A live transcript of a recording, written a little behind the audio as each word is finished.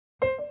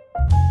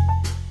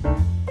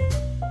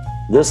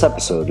This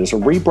episode is a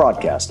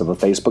rebroadcast of a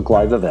Facebook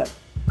Live event.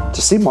 To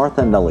see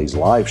Martha and Nellie's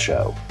live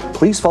show,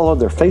 please follow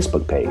their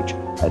Facebook page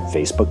at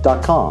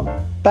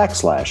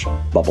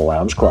facebook.com/Bubble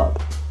Lounge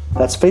Club.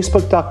 That's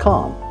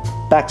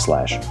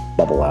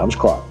facebook.com/Bubble Lounge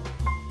Club.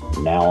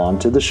 Now on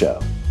to the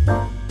show.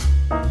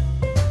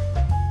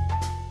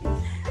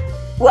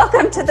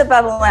 Welcome to the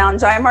Bubble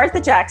Lounge. I'm Martha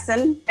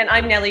Jackson. And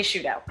I'm Nellie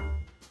Shudo.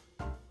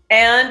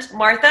 And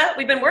Martha,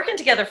 we've been working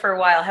together for a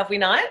while, have we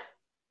not?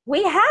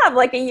 We have,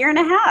 like a year and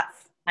a half.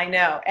 I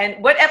know.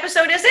 And what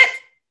episode is it?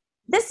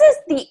 This is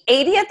the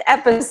 80th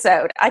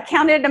episode. I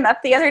counted them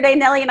up the other day,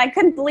 Nellie, and I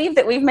couldn't believe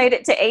that we've made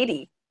it to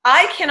 80.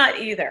 I cannot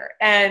either.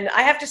 And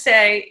I have to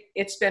say,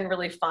 it's been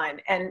really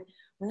fun. And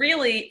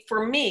really,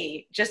 for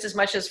me, just as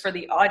much as for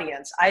the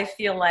audience, I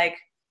feel like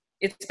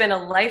it's been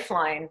a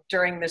lifeline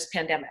during this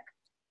pandemic.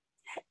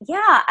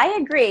 Yeah, I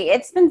agree.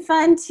 It's been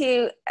fun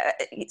to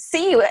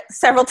see you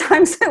several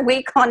times a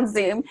week on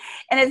Zoom,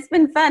 and it's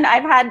been fun.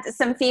 I've had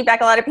some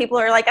feedback. A lot of people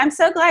are like, I'm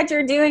so glad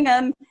you're doing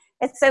them.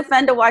 It's so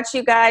fun to watch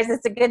you guys.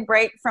 It's a good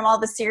break from all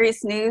the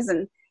serious news,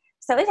 and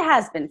so it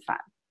has been fun.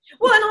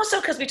 Well, and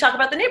also because we talk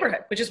about the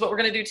neighborhood, which is what we're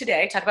going to do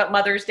today, talk about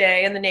Mother's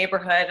Day and the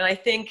neighborhood, and I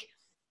think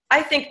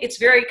it's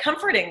very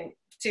comforting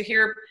to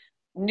hear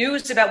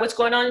news about what's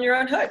going on in your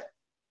own hood.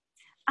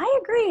 I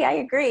agree.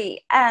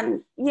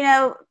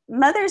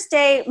 Mother's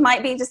Day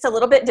might be just a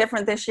little bit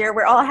different this year.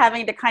 We're all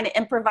having to kind of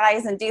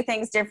improvise and do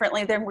things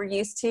differently than we're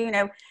used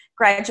to.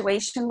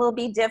 Graduation will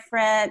be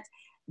different.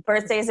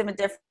 Birthdays have been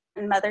different.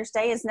 And Mother's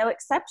Day is no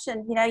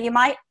exception. You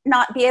might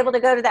not be able to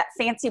go to that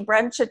fancy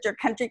brunch at your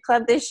country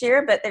club this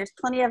year, but there's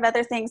plenty of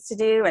other things to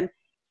do. And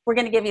we're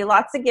going to give you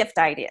lots of gift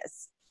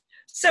ideas.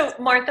 So,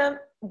 Martha,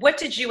 what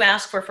did you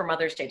ask for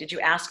Mother's Day? Did you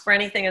ask for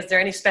anything? Is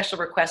there any special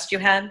request you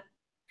had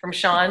from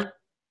Sean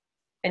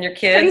and your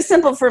kids? Pretty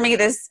simple for me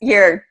this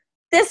year.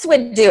 This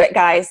would do it,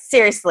 guys.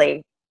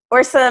 Seriously.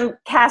 Or some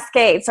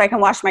Cascade so I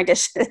can wash my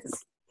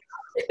dishes.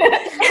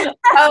 I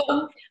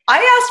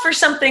asked for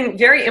something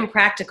very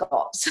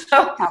impractical. So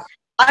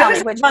I was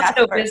in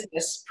Costco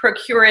business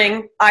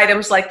procuring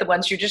items like the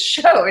ones you just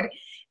showed.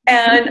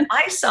 And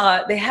I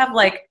saw they have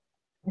like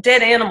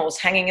dead animals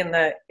hanging in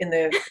the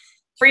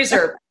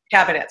freezer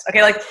cabinets.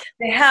 Okay, like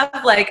they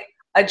have like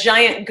a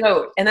giant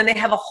goat and then they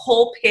have a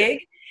whole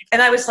pig.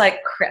 And I was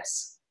like,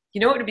 Chris,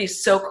 you know what would be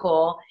so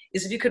cool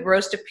is if you could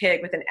roast a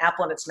pig with an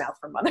apple in its mouth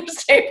for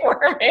Mother's Day for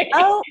me.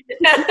 Oh,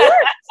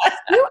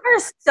 you are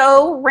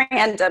so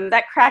random.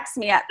 That cracks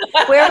me up.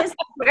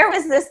 Where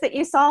was this that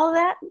you saw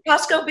that?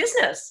 Costco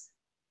business.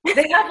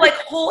 They have like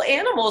whole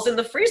animals in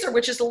the freezer,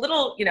 which is a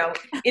little,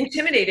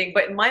 intimidating.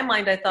 But in my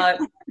mind, I thought,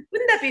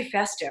 wouldn't that be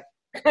festive?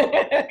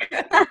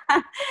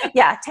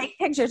 Yeah, take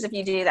pictures if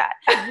you do that.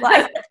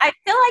 Well, I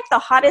feel like the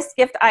hottest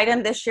gift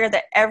item this year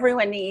that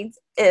everyone needs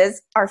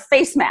is our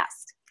face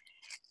mask.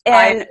 And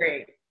I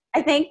agree.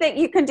 I think that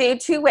you can do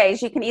two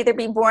ways. You can either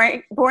be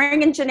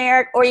boring and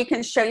generic, or you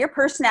can show your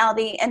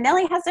personality. And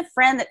Nellie has a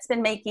friend that's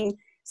been making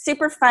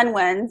super fun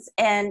ones.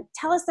 And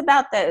tell us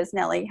about those,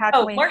 Nellie. How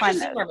can we find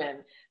those?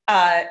 Zimmerman,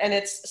 and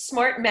it's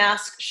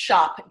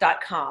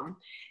smartmaskshop.com.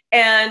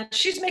 And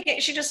she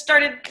just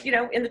started,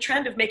 in the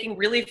trend of making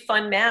really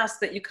fun masks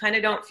that you kind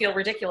of don't feel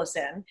ridiculous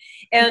in.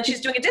 And she's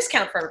doing a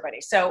discount for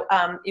everybody. So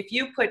if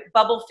you put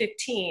Bubble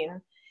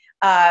 15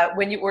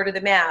 when you order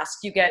the mask,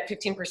 you get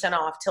 15%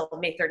 off till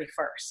May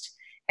 31st.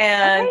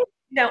 And,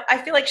 I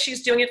feel like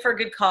she's doing it for a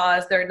good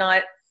cause.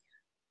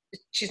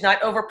 She's not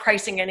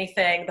overpricing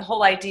anything. The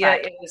whole idea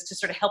is to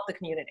sort of help the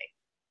community.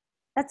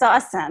 That's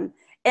awesome.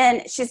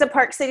 And she's a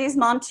Park Cities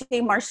mom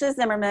too, Marcia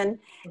Zimmerman.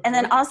 Mm-hmm. And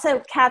then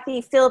also Kathy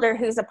Fielder,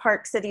 who's a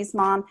Park Cities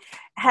mom,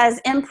 has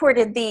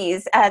imported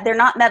these. They're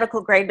not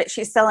medical grade, but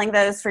she's selling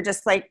those for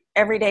just like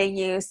everyday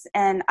use.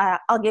 And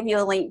I'll give you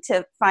a link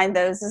to find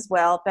those as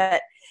well.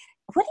 But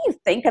what do you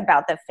think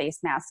about the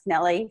face mask,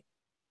 Nellie?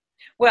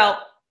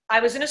 Well,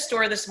 I was in a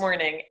store this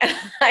morning and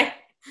I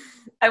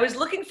was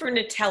looking for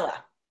Nutella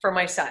for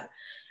my son.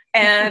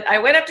 And I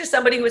went up to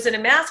somebody who was in a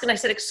mask and I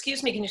said,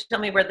 excuse me, can you tell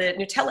me where the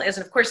Nutella is?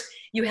 And of course,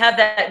 you have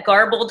that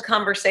garbled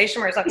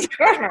conversation where it's like,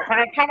 excuse me, and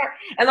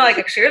they're like,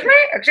 excuse me,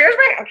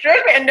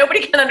 and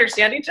nobody can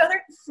understand each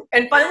other.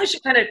 And finally, she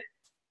kind of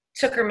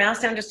took her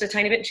mask down just a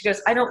tiny bit and she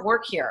goes, I don't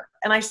work here.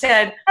 And I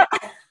said,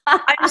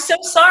 I'm so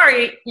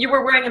sorry you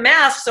were wearing a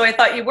mask, so I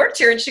thought you worked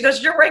here. And she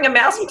goes, you're wearing a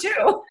mask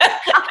too.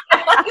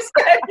 I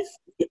said,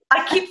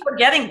 I keep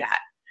forgetting that.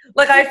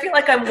 Like, I feel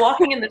like I'm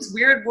walking in this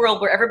weird world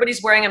where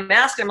everybody's wearing a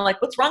mask. And I'm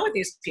like, what's wrong with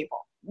these people?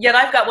 Yet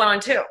I've got one on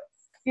too.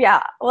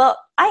 Yeah. Well,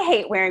 I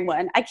hate wearing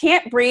one. I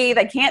can't breathe.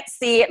 I can't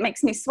see. It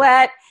makes me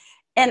sweat.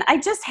 And I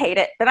just hate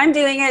it. But I'm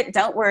doing it.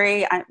 Don't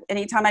worry.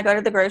 Anytime I go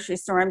to the grocery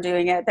store, I'm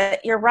doing it. But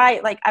you're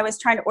right. Like, I was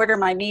trying to order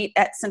my meat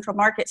at Central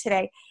Market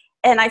today.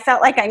 And I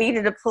felt like I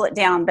needed to pull it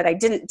down, but I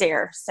didn't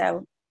dare.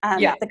 So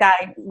the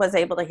guy was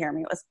able to hear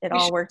me. It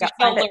all worked out.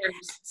 You should learn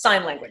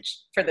sign language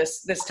for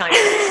this time.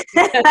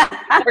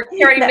 Or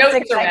carry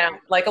notes around,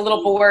 like a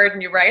little board,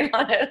 and you write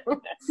on it.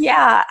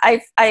 Yeah,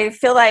 I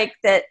feel like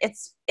that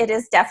it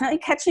is definitely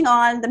catching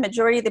on. The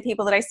majority of the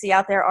people that I see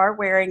out there are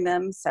wearing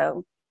them.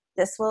 So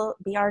this will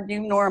be our new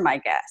norm, I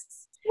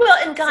guess. Well,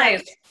 and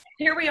guys,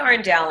 here we are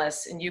in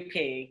Dallas and UP.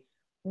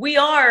 We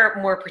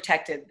are more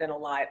protected than a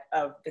lot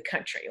of the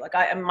country. Like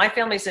my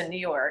family's in New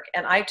York,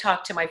 and I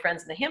talk to my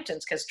friends in the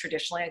Hamptons because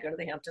traditionally I go to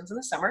the Hamptons in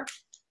the summer,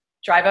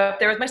 drive up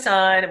there with my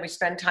son, and we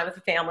spend time with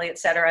the family, et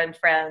cetera, and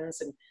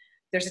friends. And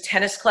there's a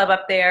tennis club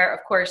up there.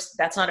 Of course,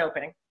 that's not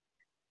opening.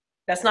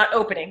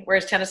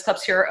 Whereas tennis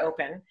clubs here are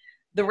open.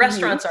 The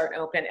restaurants aren't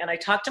open. And I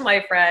talked to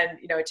my friend,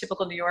 a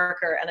typical New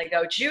Yorker, and I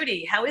go,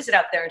 Judy, how is it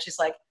out there? And she's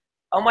like,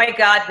 oh my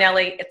God,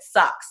 Nellie, it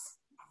sucks.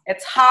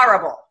 It's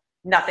horrible.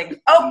 Nothing's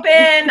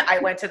open. I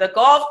went to the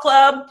golf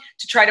club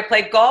to try to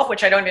play golf,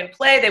 which I don't even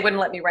play. They wouldn't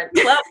let me rent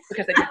clubs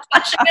because they'd be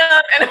touching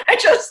them. And I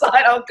just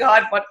thought, oh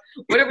God, what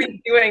are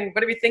we doing?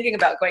 What are we thinking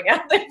about going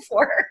out there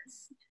for?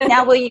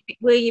 Now, will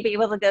you be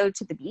able to go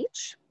to the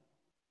beach?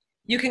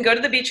 You can go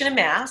to the beach in a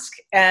mask.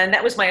 And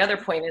that was my other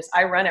point is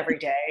I run every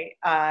day.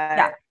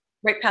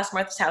 Right past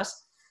Martha's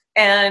house.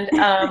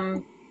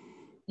 And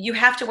you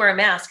have to wear a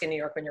mask in New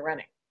York when you're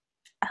running.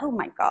 Oh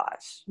my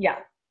gosh. Yeah.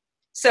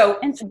 So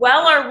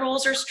while our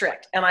rules are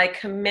strict, and I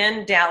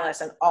commend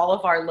Dallas and all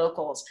of our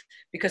locals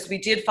because we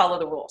did follow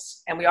the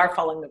rules and we are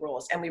following the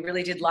rules and we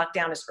really did lock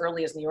down as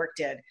early as New York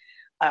did.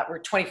 We're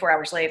 24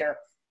 hours later.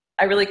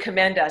 I really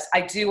commend us.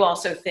 I do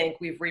also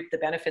think we've reaped the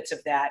benefits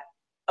of that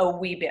a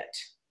wee bit.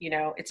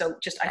 I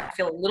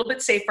feel a little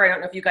bit safer. I don't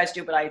know if you guys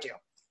do, but I do.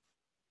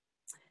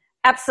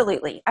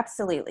 Absolutely.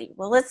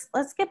 Well, let's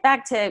get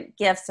back to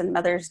gifts and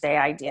Mother's Day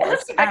ideas.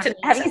 Let's get back to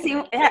have you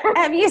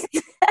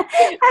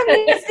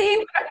seen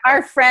what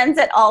our friends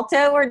at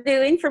Alto are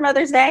doing for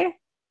Mother's Day?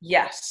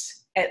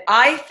 Yes. And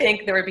I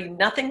think there would be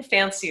nothing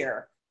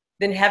fancier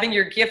than having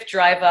your gift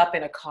drive up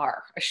in a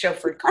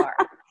chauffeured car.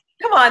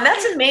 Come on,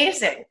 that's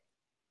amazing.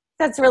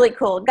 That's really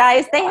cool.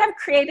 Guys, they have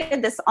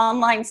created this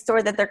online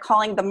store that they're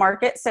calling The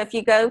Market. So if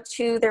you go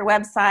to their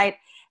website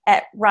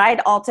at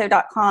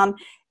ridealto.com,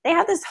 they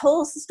have this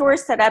whole store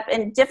set up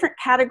in different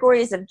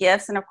categories of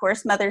gifts. And of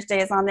course, Mother's Day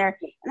is on there.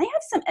 And they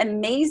have some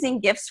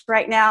amazing gifts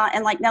right now.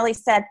 And like Nellie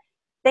said,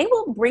 they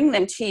will bring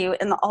them to you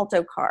in the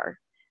Alto car.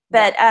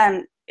 But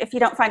if you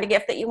don't find a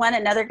gift that you want,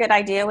 another good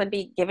idea would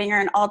be giving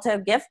her an Alto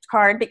gift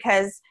card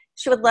because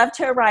she would love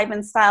to arrive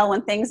in style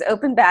when things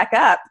open back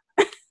up.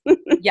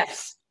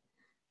 Yes.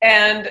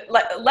 And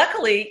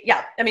luckily,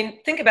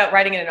 think about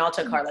riding in an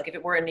Alto car. Like if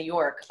it were in New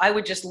York, I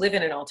would just live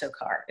in an Alto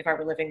car if I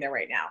were living there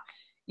right now.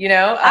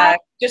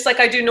 Just like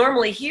I do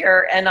normally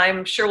here, and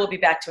I'm sure we'll be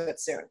back to it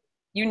soon.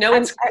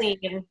 It's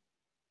clean,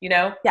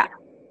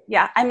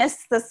 Yeah, I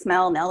miss the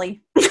smell,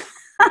 Nellie. You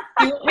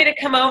want me to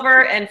come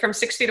over and from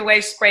 6 feet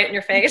away spray it in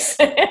your face?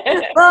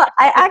 Well,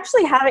 I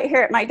actually have it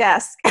here at my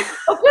desk.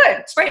 Oh,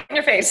 good. Spray it in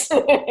your face.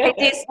 I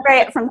do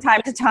spray it from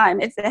time to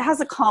time. It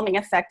has a calming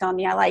effect on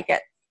me. I like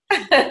it.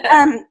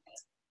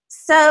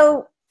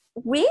 So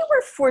we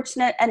were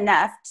fortunate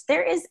enough.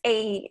 There is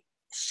a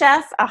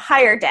chef, a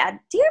hire dad.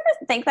 Do you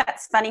ever think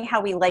that's funny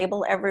how we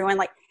label everyone?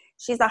 Like,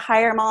 she's a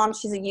hire mom,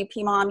 she's a UP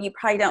mom. You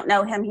probably don't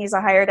know him. He's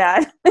a hire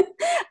dad.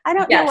 I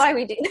don't know why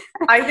we do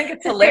that. I think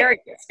it's hilarious.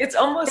 It's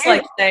almost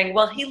like saying,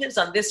 well, he lives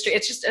on this street.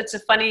 It's a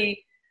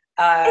funny,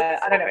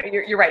 I don't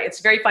know. You're right. It's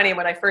very funny.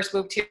 When I first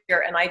moved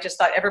here and I just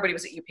thought everybody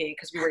was at UP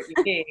because we were at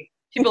UP,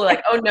 people are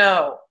like, oh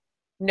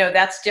no,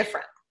 that's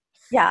different.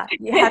 Yeah,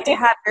 you have to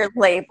have your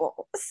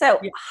label.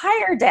 So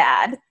hire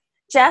dad,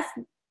 Jeff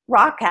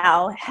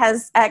Rockow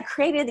has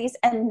created these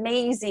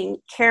amazing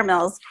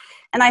caramels.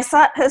 And I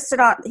saw it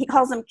posted on, he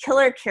calls them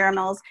killer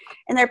caramels.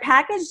 And they're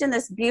packaged in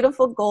this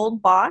beautiful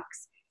gold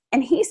box.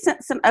 And he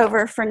sent some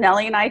over for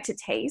Nellie and I to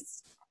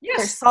taste. Yes.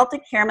 They're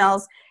salted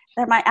caramels.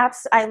 They're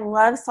I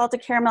love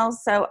salted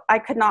caramels, so I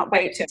could not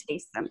wait to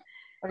taste them.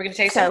 Are we going to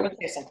taste them? We're going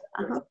to taste them.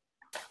 Uh-huh.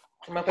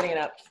 I'm opening it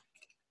up.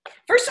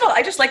 First of all,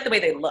 I just like the way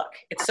they look.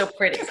 It's so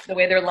pretty, the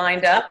way they're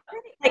lined up.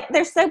 Like,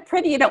 they're so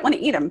pretty, you don't want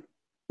to eat them.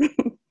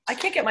 I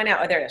can't get mine out.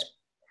 Oh, there it is.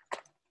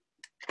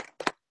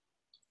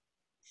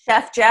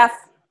 Chef Jeff.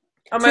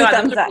 Oh my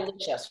God, those are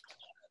delicious.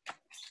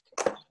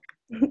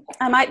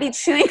 I might be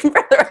chewing for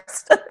the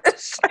rest of the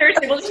show.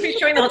 Seriously, we'll just be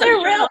chewing the whole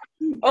time.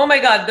 Oh my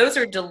God, those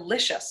are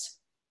delicious.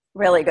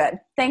 Really good.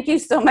 Thank you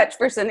so much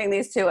for sending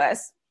these to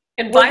us.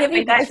 And we'll give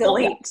you guys a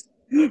link.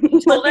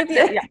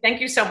 Thank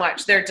you so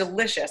much. They're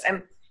delicious.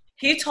 And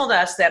he told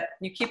us that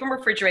you keep them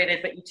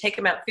refrigerated, but you take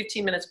them out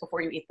 15 minutes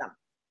before you eat them.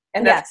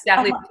 And that's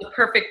exactly the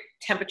perfect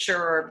temperature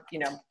or,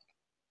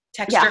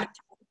 texture. Yeah.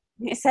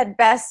 He said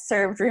best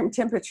served room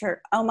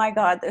temperature. Oh my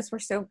God, those were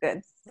so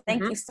good.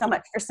 Thank you so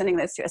much for sending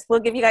those to us. We'll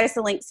give you guys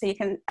the link so you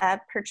can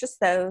purchase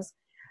those.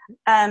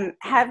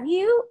 Have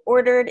you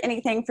ordered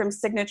anything from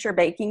Signature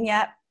Baking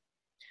yet?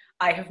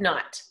 I have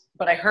not,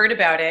 but I heard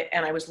about it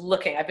and I was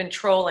looking. I've been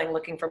trolling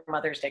looking for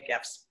Mother's Day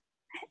gifts.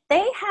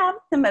 They have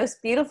the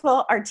most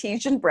beautiful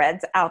artesian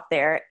breads out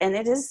there, and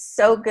it is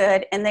so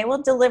good. And they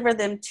will deliver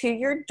them to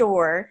your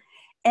door,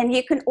 and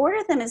you can order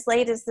them as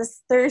late as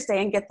this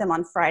Thursday and get them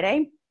on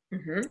Friday.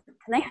 Mm-hmm.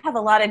 And they have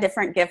a lot of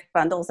different gift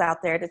bundles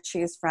out there to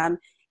choose from.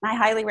 And I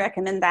highly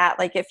recommend that.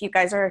 Like if you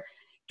guys are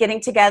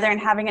getting together and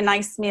having a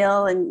nice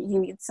meal and you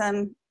need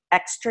some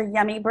extra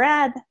yummy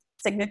bread,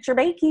 Signature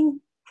Baking.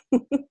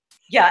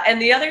 Yeah,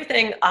 and the other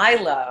thing I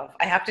love,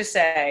 I have to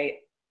say,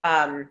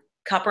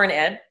 Copper and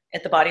Ed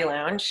at the Body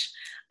Lounge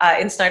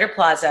in Snyder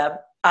Plaza.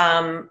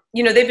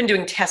 They've been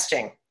doing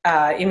testing,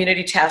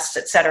 immunity tests,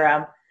 et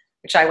cetera,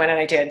 which I went and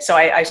I did. So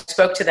I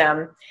spoke to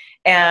them,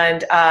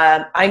 and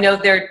I know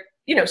they're,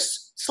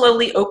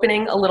 slowly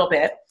opening a little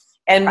bit,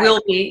 and Right.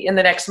 will be in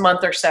the next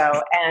month or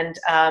so. And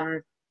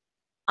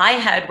I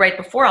had, right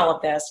before all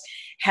of this,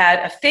 had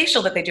a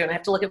facial that they do, and I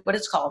have to look at what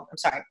it's called. I'm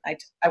sorry.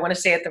 I want to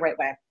say it the right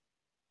way.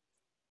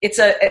 It's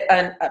a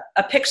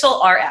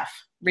Pixel RF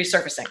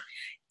resurfacing.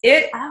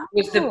 It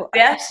was the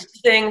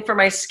best thing for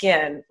my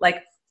skin.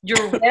 Like,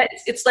 you're red.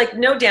 It's like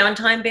no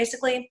downtime,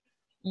 basically.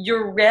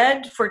 You're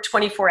red for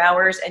 24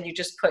 hours, and you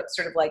just put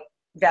sort of like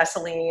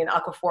Vaseline,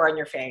 Aquaphor on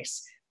your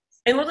face.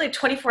 And literally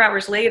 24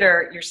 hours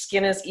later, your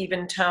skin is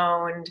even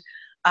toned.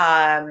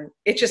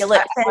 It just— You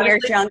look 10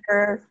 years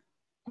younger.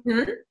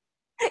 Hmm?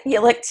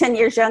 You look 10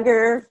 years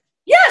younger.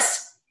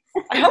 Yes.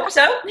 I hope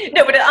so.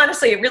 No, but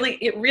honestly, it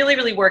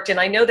really worked. And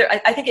I know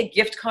I think a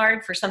gift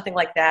card for something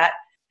like that,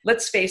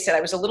 let's face it,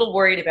 I was a little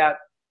worried about,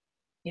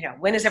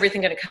 when is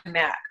everything going to come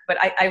back? But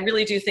I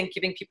really do think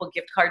giving people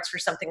gift cards for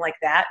something like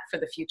that for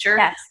the future,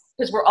 Yes.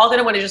 because we're all going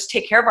to want to just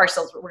take care of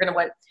ourselves. We're going to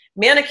want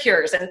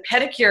manicures and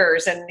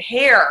pedicures and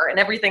hair and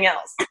everything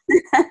else.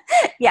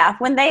 Yeah.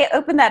 When they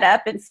open that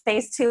up in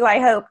phase 2,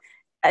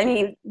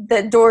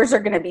 the doors are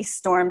going to be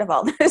stormed of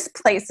all those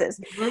places.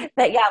 Mm-hmm.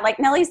 But yeah, like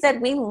Nellie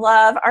said, we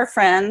love our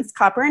friends,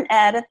 Copper and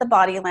Ed at the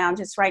Body Lounge.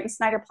 It's right in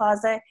Snyder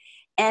Plaza.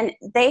 And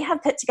they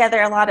have put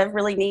together a lot of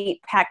really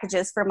neat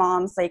packages for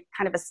moms, like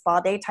kind of a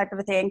spa day type of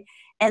a thing.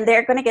 And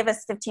they're going to give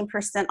us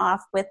 15%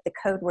 off with the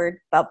code word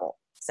BUBBLE.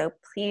 So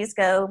please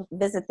go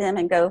visit them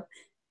and go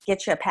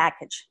get you a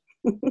package.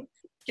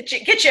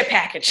 Get you a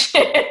package.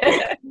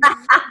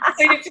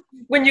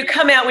 When you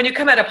come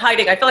out of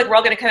hiding, I feel like we're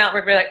all going to come out and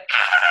we're going to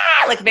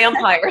be like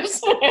vampires.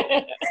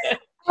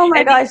 Oh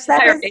my gosh,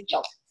 that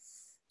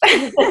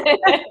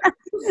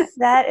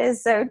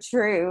is so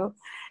true.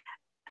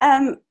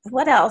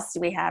 What else do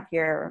we have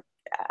here?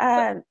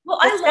 I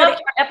loved our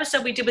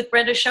episode we did with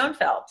Brenda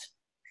Schoenfeld.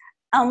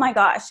 Oh my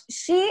gosh,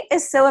 she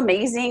is so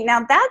amazing.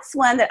 Now that's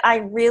one that I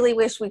really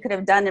wish we could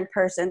have done in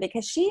person,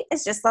 because she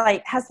is just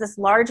like, has this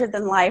larger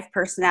than life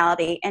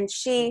personality, and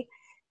she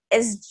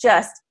is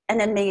just an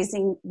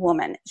amazing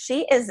woman.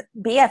 She is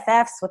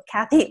BFFs with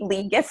Kathie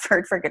Lee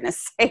Gifford, for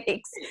goodness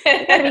sakes.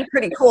 It's gotta be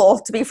pretty cool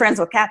to be friends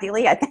with Kathie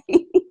Lee, I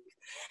think.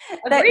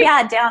 But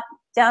yeah,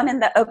 down in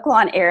the Oak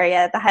Lawn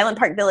area, the Highland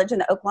Park Village in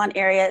the Oak Lawn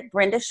area,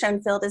 Brenda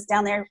Schoenfeld is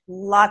down there.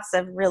 Lots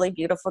of really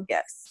beautiful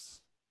gifts.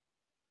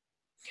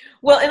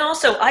 Well, and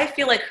also I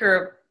feel like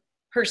her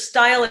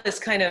style is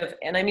kind of,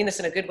 and I mean this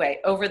in a good way,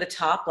 over the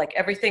top. Like,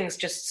 everything's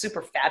just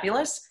super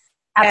fabulous.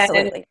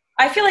 Absolutely. And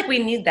I feel like we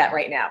need that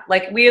right now.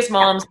 Like, we as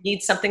moms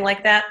need something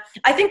like that.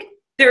 I think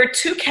there are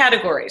two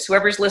categories,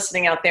 whoever's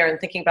listening out there and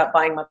thinking about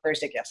buying Mother's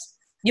Day gifts.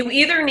 You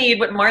either need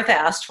what Martha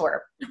asked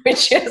for,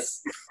 which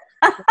is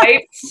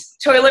wipes,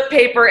 toilet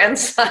paper, and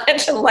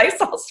such, and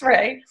Lysol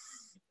spray.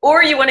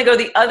 Or you want to go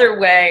the other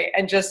way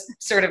and just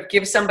sort of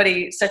give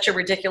somebody such a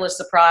ridiculous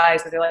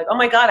surprise that they're like, oh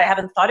my God, I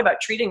haven't thought about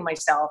treating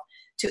myself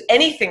to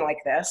anything like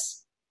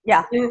this.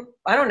 Yeah.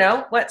 I don't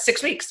know,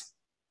 6 weeks?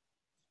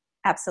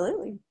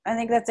 Absolutely. I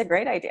think that's a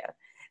great idea.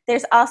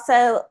 There's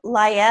also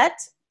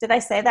Layette. Did I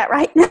say that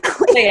right?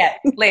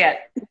 Layette.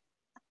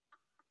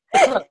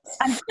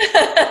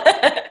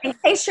 In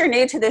case you're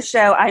new to this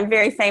show, I'm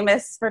very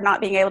famous for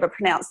not being able to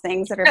pronounce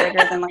things that are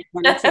bigger than like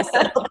 1 or 2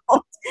 syllables.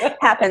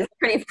 Happens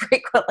pretty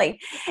frequently.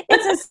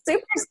 It's a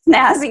super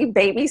snazzy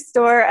baby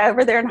store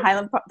over there in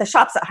Highland Park. The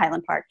shop's at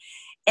Highland Park.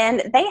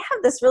 And they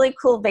have this really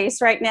cool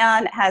vase right now,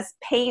 and it has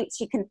paints.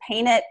 You can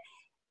paint it,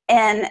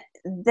 and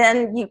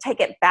then you take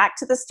it back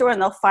to the store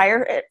and they'll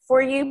fire it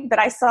for you. But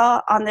I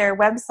saw on their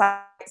website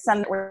some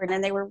that were,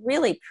 and they were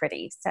really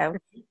pretty. So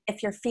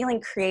if you're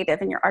feeling creative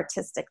and you're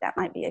artistic, that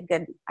might be a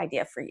good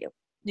idea for you.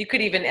 You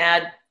could even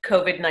add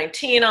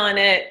COVID-19 on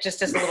it,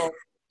 just as a little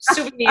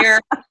souvenir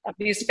of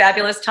these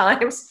fabulous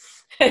times.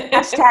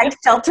 Hashtag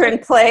shelter in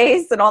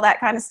place and all that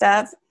kind of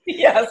stuff.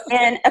 Yes.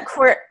 And of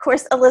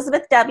course,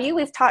 Elizabeth W.,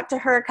 we've talked to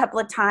her a couple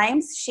of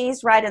times.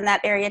 She's right in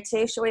that area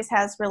too. She always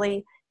has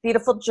really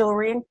beautiful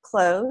jewelry and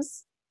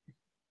clothes.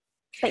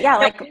 But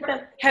yeah,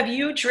 have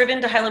you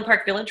driven to Highland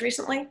Park Village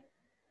recently?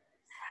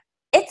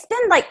 It's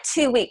been like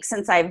 2 weeks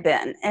since I've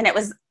been, and it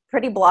was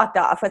pretty blocked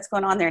off. What's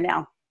going on there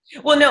now?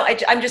 Well, no,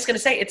 I'm just going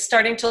to say it's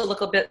starting to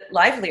look a bit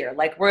livelier.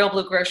 Like, Royal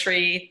Blue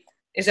Grocery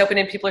is open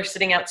and people are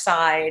sitting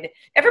outside.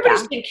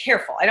 Everybody's being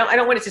careful. I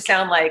don't want it to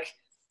sound like,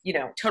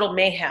 total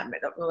mayhem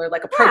or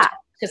like a protest,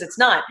 because it's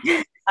not.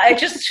 I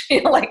just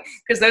feel like,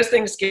 because those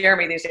things scare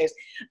me these days.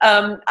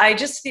 I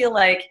just feel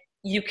like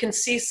you can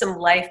see some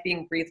life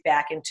being breathed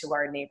back into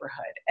our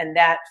neighborhood, and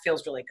that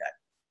feels really good.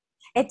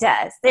 It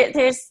does.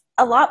 There's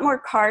a lot more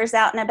cars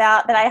out and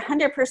about, but I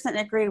 100%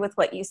 agree with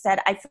what you said.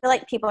 I feel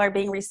like people are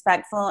being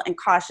respectful and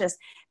cautious.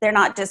 They're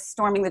not just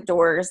storming the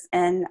doors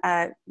and,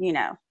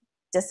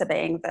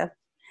 disobeying the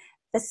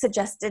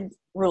suggested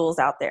rules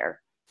out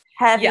there.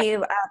 Have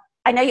you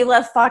I know you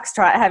love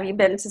Foxtrot. Have you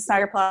been to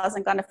Snyder Plaza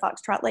and gone to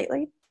Foxtrot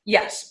lately?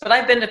 Yes, but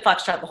I've been to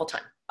Foxtrot the whole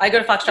time. I go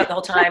to Foxtrot the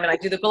whole time, and I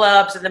do the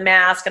gloves and the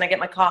mask, and I get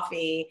my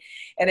coffee,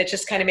 and it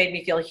just kind of made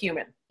me feel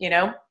human, you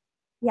know?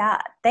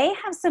 Yeah, they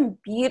have some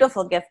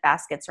beautiful gift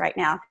baskets right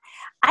now.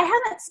 I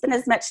haven't spent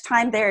as much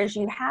time there as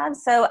you have,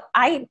 so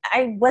I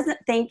wasn't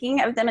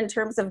thinking of them in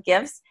terms of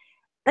gifts,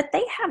 but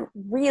they have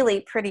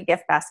really pretty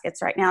gift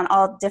baskets right now in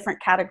all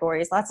different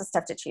categories, lots of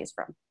stuff to choose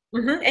from.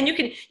 Mm-hmm. And you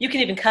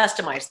can even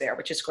customize there,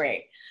 which is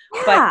great.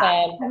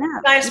 Yeah,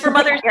 But guys, for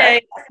Mother's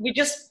Day, we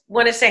just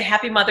want to say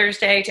Happy Mother's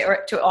Day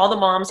to all the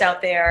moms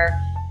out there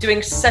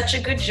doing such a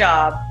good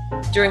job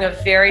during a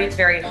very,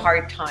 very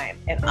hard time.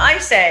 And I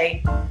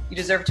say you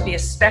deserve to be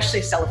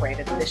especially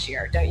celebrated this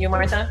year. Don't you,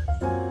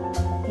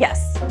 Martha?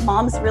 Yes,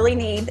 moms really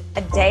need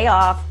a day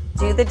off,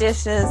 do the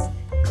dishes,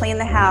 clean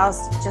the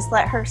house, just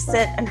let her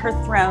sit in her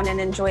throne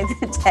and enjoy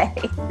the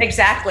day.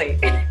 Exactly.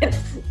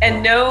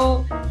 And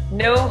no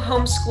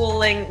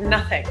homeschooling,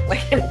 nothing.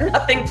 Like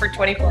nothing for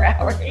 24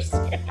 hours.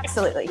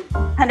 Absolutely.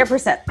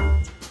 100%.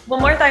 Well,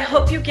 Martha, I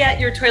hope you get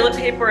your toilet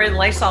paper and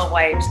Lysol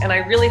wipes, and I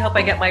really hope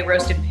I get my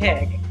roasted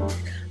pig.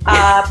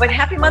 But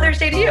happy Mother's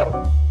Day to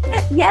you.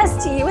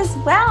 Yes, to you as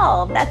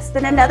well. That's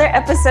been another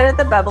episode of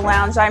the Bubble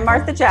Lounge. I'm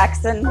Martha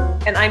Jackson.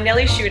 And I'm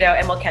Nellie Shudo,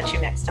 and we'll catch you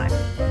next time.